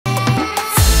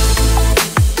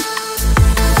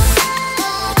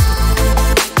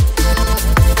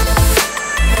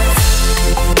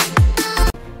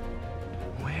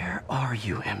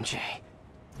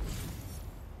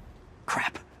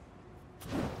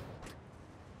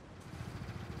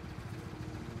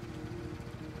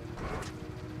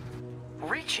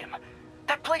reach him?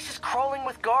 That place is crawling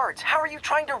with guards. How are you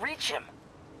trying to reach him?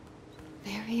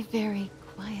 Very, very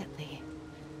quietly.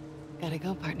 Gotta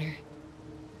go, partner.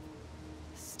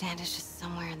 Standish is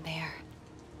somewhere in there.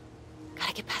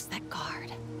 Gotta get past that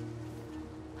guard.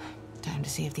 Time to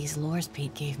see if these lures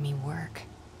Pete gave me work.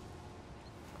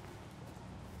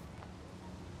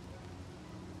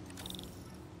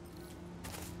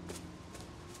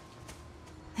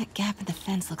 That gap in the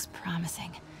fence looks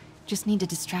promising. Just need to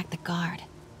distract the guard.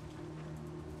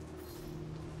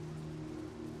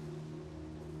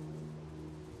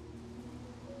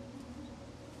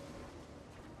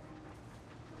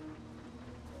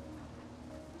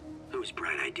 Whose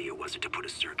bright idea was it to put a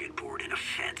circuit board in a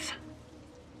fence?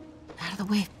 Out of the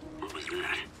way. What was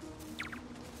that?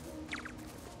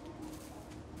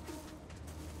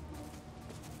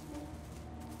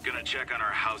 Gonna check on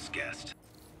our house guest.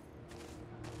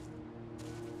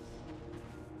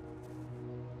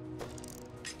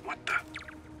 What the?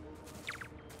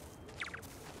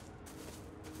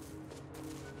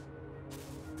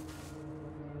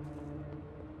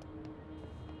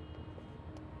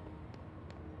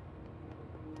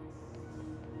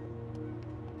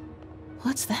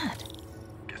 What's that?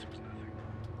 Guess it was nothing.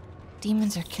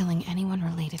 Demons are killing anyone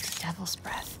related to Devil's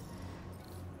Breath.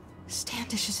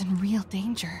 Standish is in real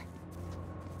danger.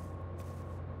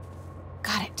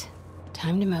 Got it.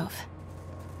 Time to move.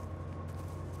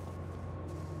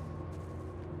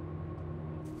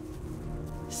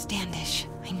 Standish.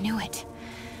 I knew it.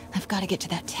 I've got to get to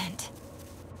that tent.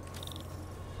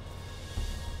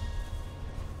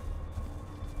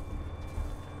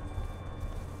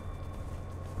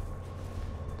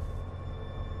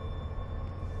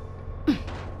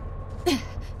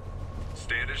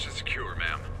 Standish is secure,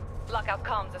 ma'am. Lockout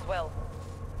comms as well.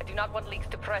 I do not want leaks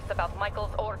to press about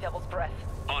Michaels or Devil's Breath.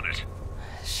 On it.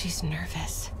 She's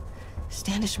nervous.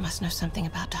 Standish must know something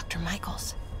about Dr.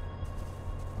 Michaels.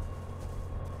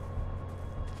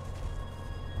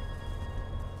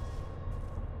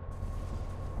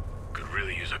 Could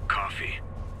really use a coffee.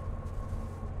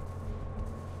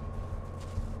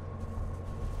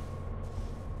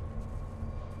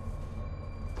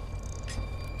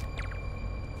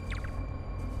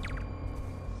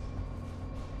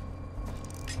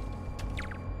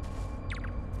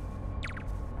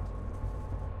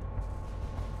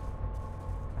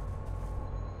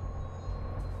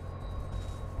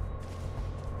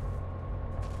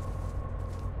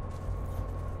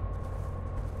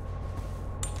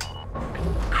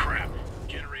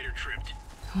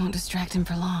 Won't distract him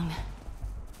for long.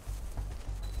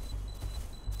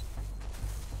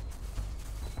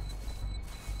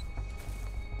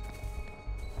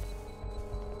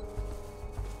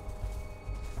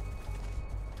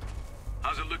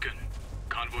 How's it looking?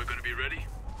 Convoy gonna be ready?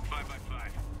 5 by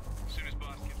 5. As soon as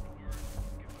boss gets the word,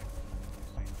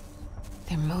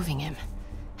 They're moving him.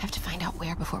 Have to find out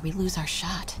where before we lose our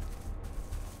shot.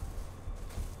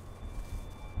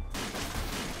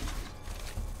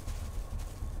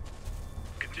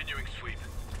 Continuing sweep.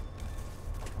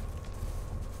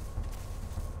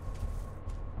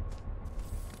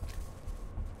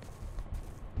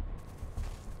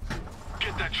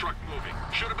 Get that truck moving.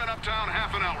 Should have been uptown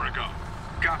half an hour ago.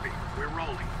 Copy. We're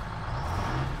rolling.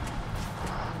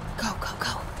 Go, go,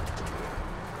 go.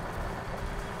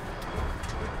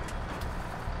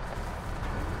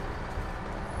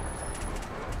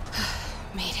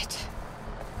 Made it.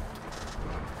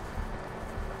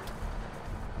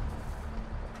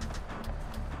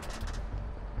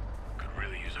 Could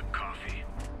really use a coffee.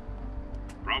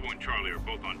 Bravo and Charlie are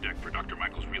both on deck for Dr.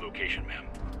 Michael's relocation, ma'am.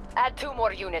 Add 2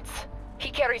 more units. He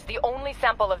carries the only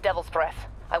sample of Devil's Breath.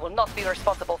 I will not be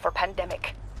responsible for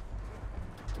pandemic.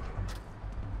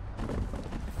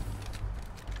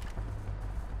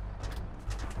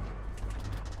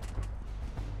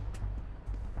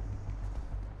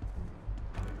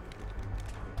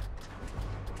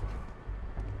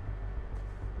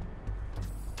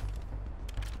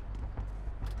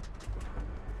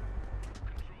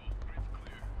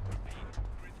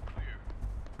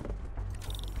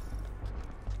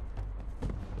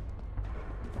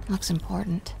 Looks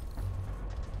important.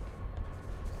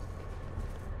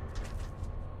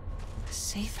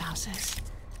 Safe houses.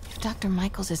 If Dr.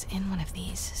 Michaels is in one of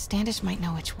these, Standish might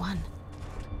know which one.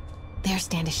 There's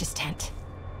Standish's tent.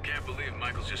 Can't believe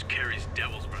Michaels just carries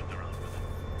Devil's Breath around with him.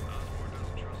 Osborn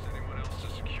doesn't trust anyone else to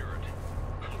secure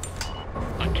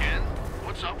it. Again?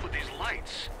 What's up with these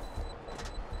lights?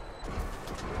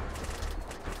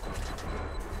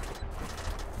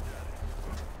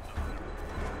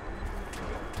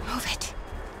 Move it.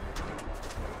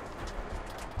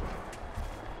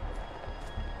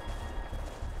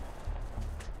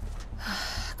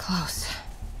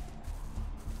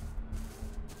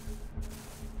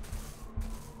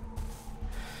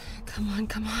 on,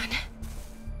 come on.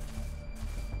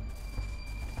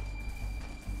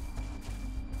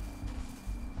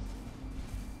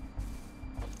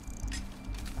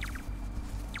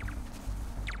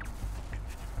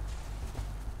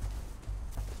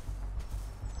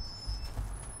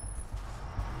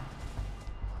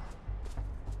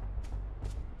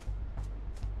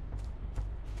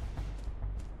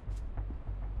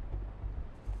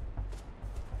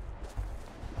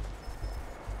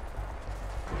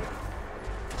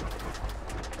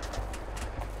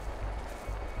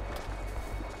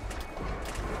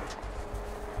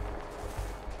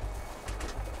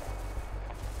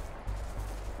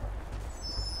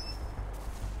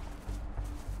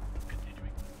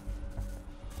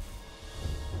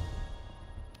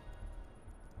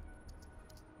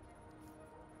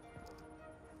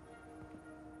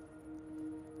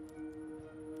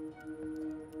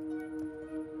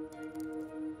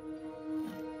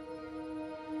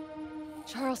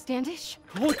 Charles Standish?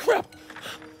 Holy crap!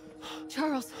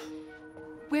 Charles,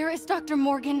 where is Dr.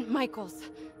 Morgan Michaels?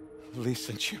 Lee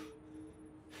sent you.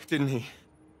 Didn't he?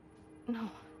 No.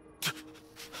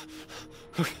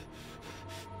 Okay.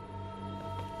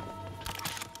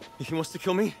 He wants to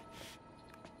kill me?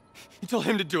 You tell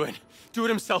him to do it. Do it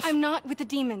himself. I'm not with the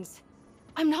demons.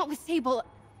 I'm not with Sable.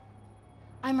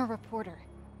 I'm a reporter.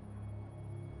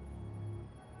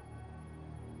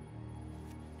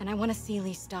 And I want to see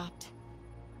Lee stopped.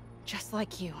 Just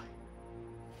like you.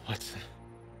 Watson.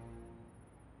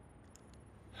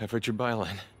 I've read your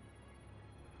byline.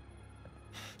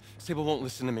 Sable won't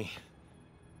listen to me.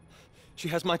 She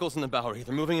has Michaels in the Bowery.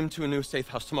 They're moving him to a new safe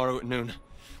house tomorrow at noon.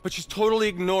 But she's totally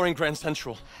ignoring Grand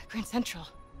Central. Grand Central?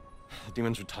 The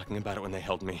demons were talking about it when they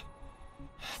held me.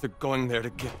 They're going there to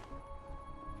get...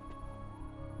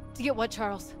 To get what,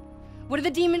 Charles? What do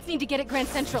the demons need to get at Grand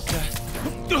Central?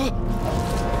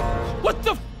 What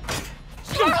the...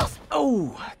 Charles! Oh!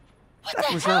 What That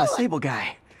the was hell? not a Sable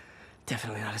guy.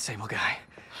 Definitely not a Sable guy.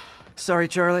 Sorry,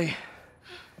 Charlie.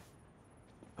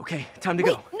 Okay, time to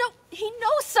Wait, go. no, he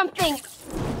knows something!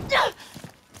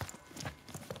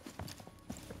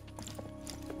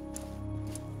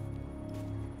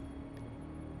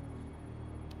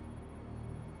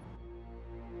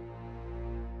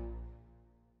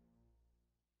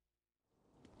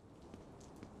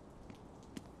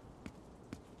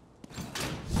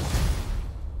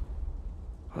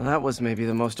 Well, that was maybe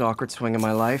the most awkward swing of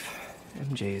my life.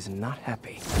 MJ is not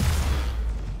happy.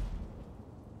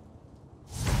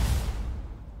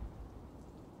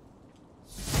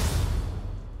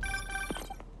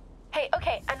 Hey,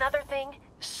 okay, another thing.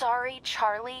 Sorry,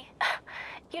 Charlie.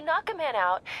 You knock a man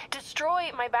out, destroy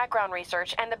my background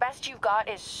research, and the best you've got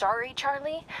is sorry,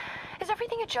 Charlie? Is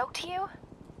everything a joke to you?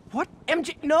 What?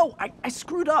 MJ? No, I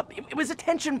screwed up. It was a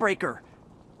tension breaker.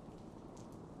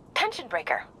 Tension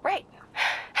breaker, right.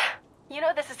 You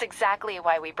know, this is exactly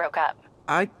why we broke up.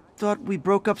 I thought we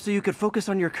broke up so you could focus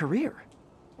on your career.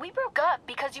 We broke up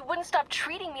because you wouldn't stop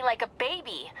treating me like a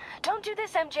baby. Don't do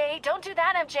this, MJ. Don't do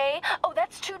that, MJ. Oh,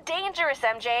 that's too dangerous,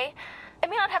 MJ. I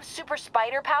may not have super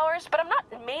spider powers, but I'm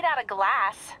not made out of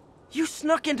glass. You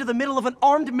snuck into the middle of an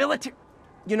armed military...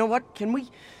 You know what? Can we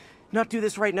not do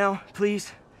this right now,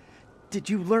 please? Did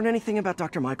you learn anything about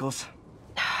Dr. Michaels?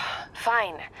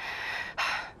 Fine.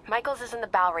 Michaels is in the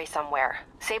Bowery somewhere.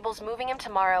 Sable's moving him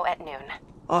tomorrow at noon.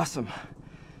 Awesome.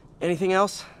 Anything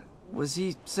else? Was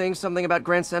he saying something about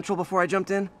Grand Central before I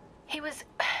jumped in? He was...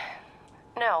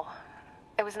 No.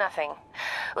 It was nothing.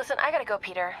 Listen, I gotta go,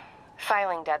 Peter.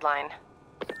 Filing deadline.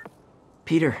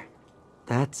 Peter.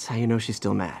 That's how you know she's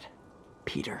still mad.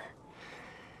 Peter.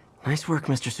 Nice work,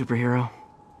 Mr. Superhero.